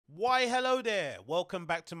Why hello there, welcome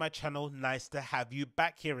back to my channel. Nice to have you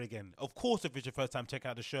back here again. Of course, if it's your first time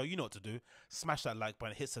checking out the show, you know what to do. Smash that like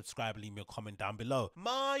button, hit subscribe, leave me a comment down below.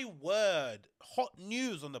 My word, hot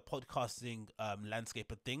news on the podcasting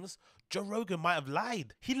landscape of things. Joe Rogan might have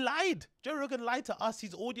lied. He lied. Joe Rogan lied to us,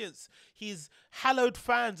 his audience, his hallowed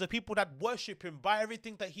fans, the people that worship him, buy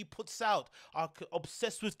everything that he puts out, are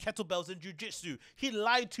obsessed with kettlebells and jiu-jitsu. He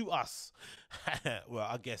lied to us. Well,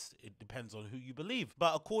 I guess it depends on who you believe.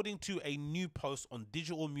 But according to a new post on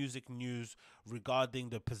Digital Music News regarding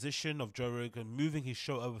the position of Joe Rogan moving his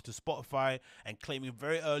show over to Spotify and claiming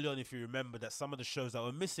very early on, if you remember, that some of the shows that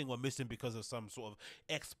were missing because of some sort of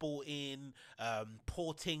exporting,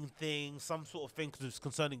 porting thing, some sort of thing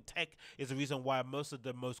concerning tech is the reason why most of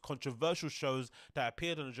the most controversial shows that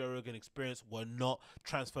appeared on the Joe Rogan Experience were not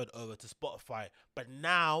transferred over to Spotify. But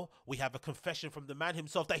now we have a confession from the man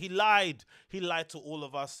himself that he lied. He lied to all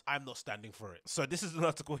of us. I'm not standing for it. So this is an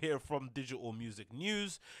article here from Digital Music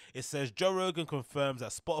News. It says Joe Rogan confirms that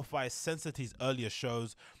Spotify censored his earlier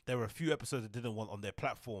shows. There were a few episodes that didn't want on their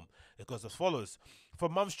platform. It goes as follows. For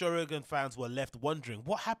months, Joe Rogan fans were left wondering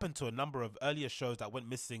what happened to a number of earlier shows that went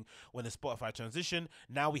missing when the Spotify transition.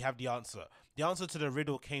 Now we have the answer. The answer to the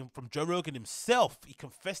riddle came from Joe Rogan himself. He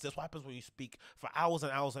confessed. That's what happens when you speak for hours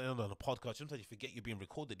and hours on a podcast. Sometimes you forget you're being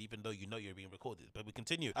recorded, even though you know you're being recorded. But we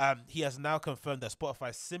continue. He has now confirmed that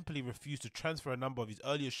Spotify simply refused to transfer a number of his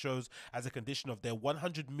earlier shows as a condition of their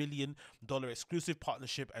 $100 million exclusive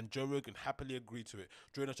partnership, and Joe Rogan happily agreed to it.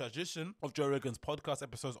 During the transition of Joe Rogan's podcast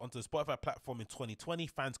episodes onto the Spotify platform in 2020,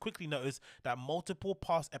 fans quickly noticed that multiple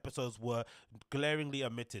past episodes were glaringly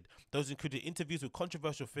omitted. Those included interviews with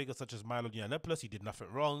controversial figures such as Milo Yiannopoulos, he did nothing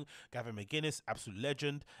wrong, Gavin McInnes, absolute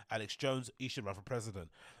legend, Alex Jones, he should run for president.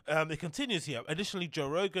 It continues here. Additionally, Joe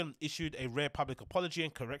Rogan issued a rare public apology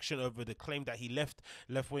and correction over the claim that he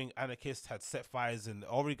left-wing anarchists had set fires in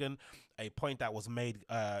Oregon, a point that was made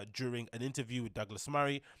during an interview with Douglas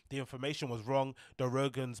Murray. The information was wrong. Joe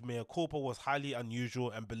Rogan's mea culpa was highly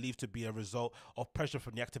unusual and believed to be a result of pressure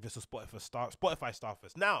from the activists of Spotify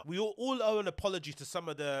staffers. Now, we all owe an apology to some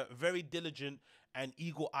of the very diligent and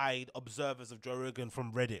eagle-eyed observers of Joe Rogan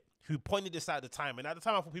from Reddit who pointed this out at the time. And at the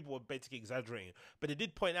time, I thought people were basically exaggerating. But they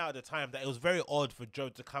did point out at the time that it was very odd for Joe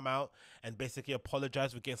to come out and basically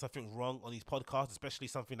apologize for getting something wrong on his podcast, especially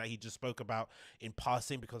something that he just spoke about in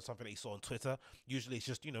passing because of something that he saw on Twitter. Usually it's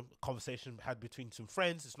just, you know, a conversation had between some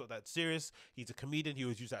friends. It's not that serious. He's a comedian. He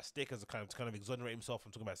always use that stick as a kind of exonerate himself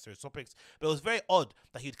from talking about serious topics. But it was very odd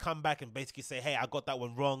that he'd come back and basically say, hey, I got that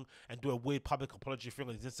one wrong, and do a weird public apology thing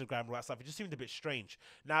on his Instagram and all that stuff. It just seemed a bit strange.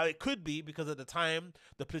 Now, it could be because at the time,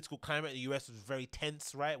 the political climate in the US was very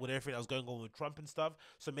tense, right, with everything that was going on with Trump and stuff.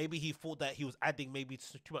 So maybe he thought that he was adding maybe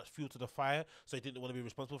too much fuel to the fire, so he didn't want to be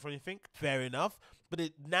responsible for anything. Fair enough. But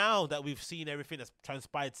now that we've seen everything that's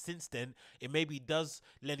transpired since then, it maybe does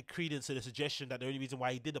lend credence to the suggestion that the only reason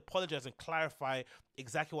why he did apologize and clarify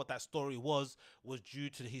exactly what that story was due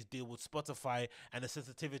to his deal with Spotify and the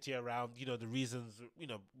sensitivity around, you know, the reasons, you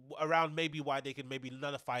know, around maybe why they can maybe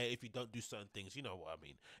nullify it if you don't do certain things. You know what I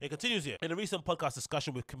mean? It continues here. In a recent podcast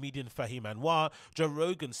discussion with comedian Fahim Anwar, Joe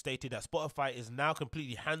Rogan stated that Spotify is now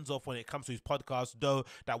completely hands-off when it comes to his podcast, though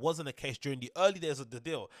that wasn't the case during the early days of the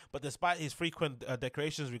deal. But despite his frequent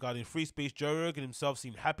declarations regarding free speech, Joe Rogan himself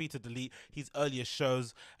seemed happy to delete his earlier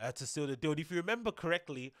shows to seal the deal. And if you remember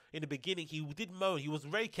correctly, in the beginning, he did moan. He was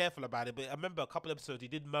very careful about it, but I remember a couple episodes he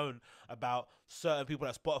did moan about certain people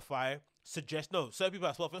at Spotify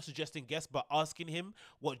suggesting guests, but asking him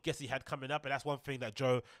what guests he had coming up. And that's one thing that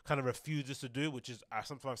Joe kind of refuses to do, which is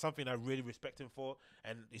something I really respect him for,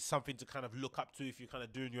 and it's something to kind of look up to if you're kind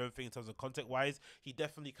of doing your own thing in terms of content wise. He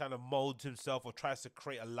definitely kind of molds himself or tries to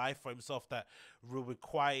create a life for himself that will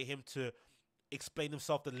require him to explain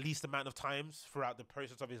himself the least amount of times throughout the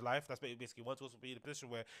process of his life. That's basically wants to also be in a position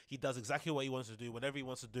where he does exactly what he wants to do whenever he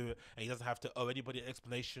wants to do it, and he doesn't have to owe anybody an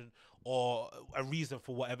explanation or a reason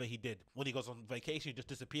for whatever he did. When he goes on vacation, he just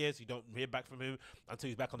disappears. You don't hear back from him until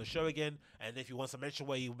he's back on the show again, and if he wants to mention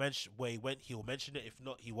where he went, he'll mention it. If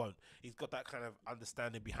not, he won't. He's got that kind of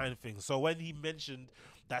understanding behind things. So when he mentioned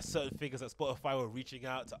that certain figures at Spotify were reaching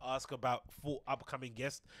out to ask about full upcoming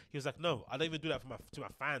guests, he was like, no, I don't even do that to my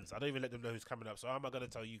fans. I don't even let them know who's coming up. So how am I going to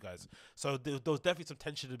tell you guys? So there was definitely some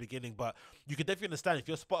tension in the beginning, but you can definitely understand if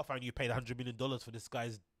you're Spotify and you paid $100 million for this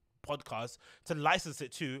guy's podcast to license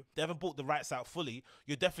it to, they haven't bought the rights out fully,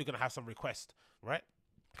 you're definitely going to have some requests, right?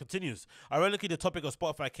 Continues. Ironically, the topic of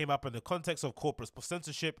Spotify came up in the context of corporate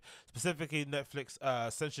censorship, specifically Netflix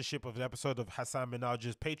censorship of an episode of Hassan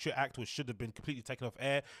Minaj's Patriot Act, which should have been completely taken off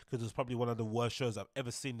air because it was probably one of the worst shows I've ever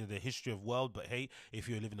seen in the history of the world. But hey, if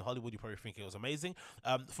you're living in Hollywood, you probably think it was amazing.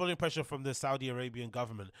 Following pressure from the Saudi Arabian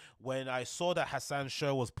government, when I saw that Hassan's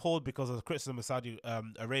show was pulled because of the criticism of Saudi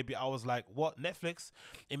Arabia, I was like, what, Netflix?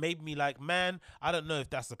 It made me like, man, I don't know if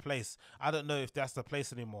that's the place. I don't know if that's the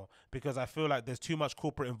place anymore, because I feel like there's too much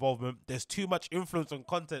corporate involvement. There's too much influence on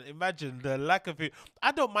content. Imagine the lack of it.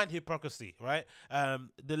 I don't mind hypocrisy, right?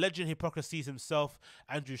 The legend Hippocrates himself,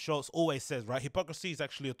 Andrew Schultz, always says, right, hypocrisy is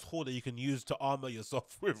actually a tool that you can use to armor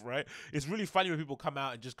yourself with, right? It's really funny when people come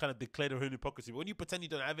out and just kind of declare their own hypocrisy. But when you pretend you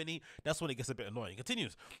don't have any, that's when it gets a bit annoying.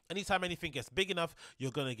 Continues. Anytime anything gets big enough,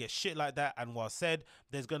 you're going to get shit like that. And while said,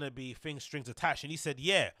 there's going to be strings attached. And he said,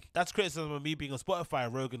 yeah, that's criticism of me being on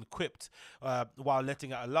Spotify, Rogan quipped while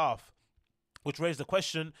letting out a laugh, which raised the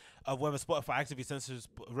question of whether Spotify actively censors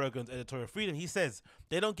Rogan's editorial freedom. He says,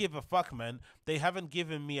 they don't give a fuck, man. They haven't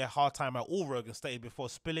given me a hard time at all, Rogan stated before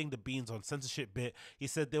spilling the beans on censorship bit. He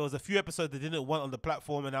said there was a few episodes they didn't want on the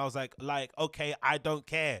platform, and I was like, okay, I don't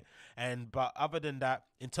care. But other than that,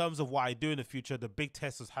 in terms of what I do in the future, the big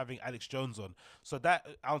test was having Alex Jones on. So that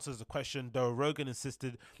answers the question, though Rogan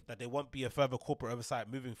insisted that there won't be a further corporate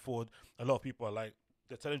oversight moving forward. A lot of people are like,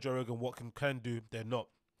 they're telling Joe Rogan what can do, they're not.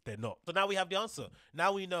 They're not. So now we have the answer.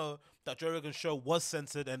 Now we know that Joe Rogan's show was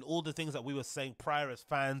censored, and all the things that we were saying prior as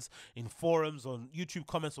fans in forums, on YouTube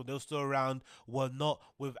comments when they were still around, were not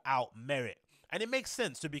without merit. And it makes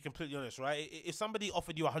sense, to be completely honest, right? If somebody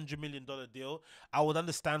offered you $100 million deal, I would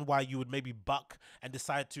understand why you would maybe buck and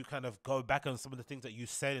decide to kind of go back on some of the things that you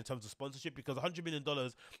said in terms of sponsorship, because $100 million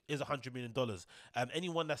is $100 million.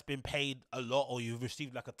 Anyone that's been paid a lot, or you've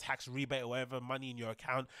received like a tax rebate or whatever money in your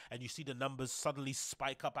account, and you see the numbers suddenly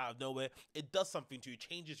spike up out of nowhere, it does something to you. It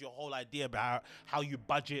changes your whole idea about how you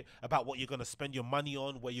budget, about what you're going to spend your money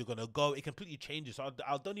on, where you're going to go. It completely changes. So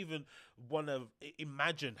I don't even want to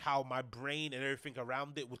imagine how my brain and everything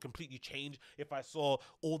around it would completely change if I saw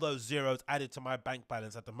all those zeros added to my bank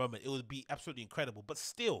balance at the moment. It would be absolutely incredible. But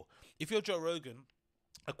still, if you're Joe Rogan,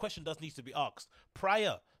 a question does need to be asked.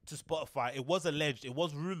 Prior to Spotify, it was alleged, it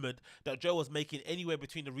was rumored that Joe was making anywhere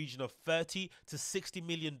between the region of $30 to $60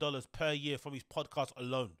 million per year from his podcast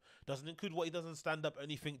alone. Doesn't include what he does in stand-up,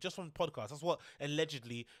 anything, just from podcasts. That's what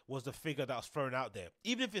allegedly was the figure that was thrown out there.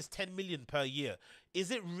 Even if it's $10 million per year,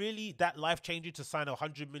 is it really that life-changing to sign a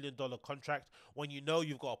 $100 million contract when you know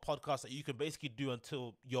you've got a podcast that you can basically do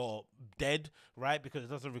until you're dead, right? Because it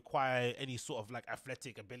doesn't require any sort of like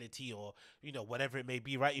athletic ability or, you know, whatever it may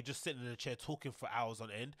be, right? You're just sitting in a chair talking for hours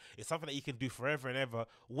on end. It's something that you can do forever and ever.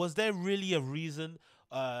 Was there really a reason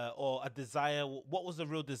or a desire? What was the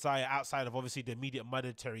real desire outside of obviously the immediate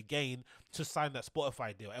monetary gain to sign that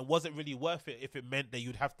Spotify deal? And was it really worth it if it meant that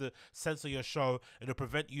you'd have to censor your show and to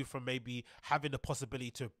prevent you from maybe having the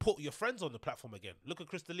possibility to put your friends on the platform again? Look at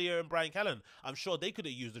Chris D'Elia and Brian Callen. I'm sure they could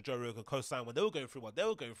have used the Joe Rogan co-sign when they were going through what they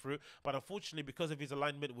were going through, but unfortunately, because of his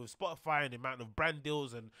alignment with Spotify and the amount of brand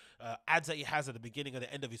deals and ads that he has at the beginning and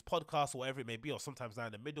the end of his podcast or whatever it may be, or sometimes down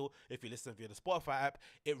in the middle if you listen via the Spotify app,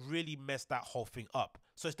 it really messed that whole thing up.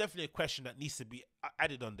 So it's definitely a question that needs to be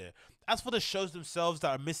added on there. As for the shows themselves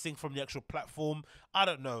that are missing from the actual platform, I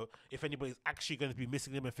don't know if anybody's actually going to be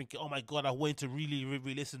missing them and thinking, oh my God, I want to really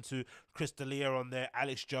listen to Chris D'Elia on there,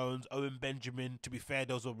 Alex Jones, Owen Benjamin. To be fair,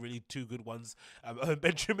 those are really two good ones. Owen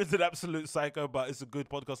Benjamin's an absolute psycho, but it's a good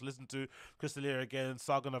podcast to listen to. Chris D'Elia again,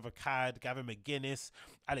 Sargon of Akkad, Gavin McGuinness,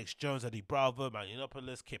 Alex Jones, Eddie Bravo,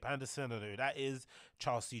 Manianopolis, Kip Anderson, I don't know who that is,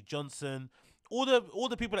 Charles C. Johnson. All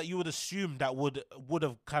the people that you would assume that would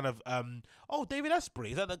have kind of David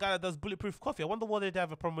Asprey, is that the guy that does Bulletproof Coffee? I wonder why they'd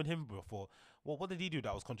have a problem with him before. Well, what did he do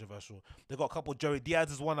that was controversial? They got a couple. Joey Diaz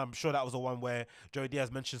is one. I'm sure that was the one where Joey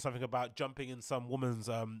Diaz mentioned something about jumping in some woman's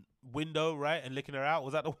window, right, and licking her out.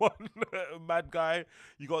 Was that the one? Mad guy.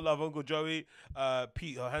 You got love Uncle Joey,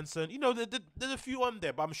 Pete Hansen. You know, there's a few on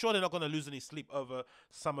there, but I'm sure they're not going to lose any sleep over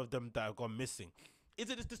some of them that have gone missing. Is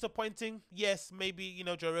it disappointing? Yes, maybe, you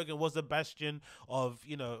know, Joe Rogan was a bastion of,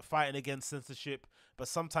 you know, fighting against censorship. But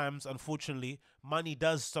sometimes, unfortunately, money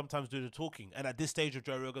does sometimes do the talking. And at this stage of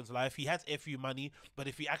Joe Rogan's life, he has FU money. But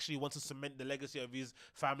if he actually wants to cement the legacy of his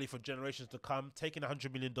family for generations to come, taking a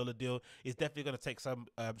 $100 million deal is definitely going to take some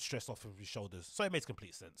stress off of his shoulders. So it makes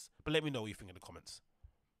complete sense. But let me know what you think in the comments.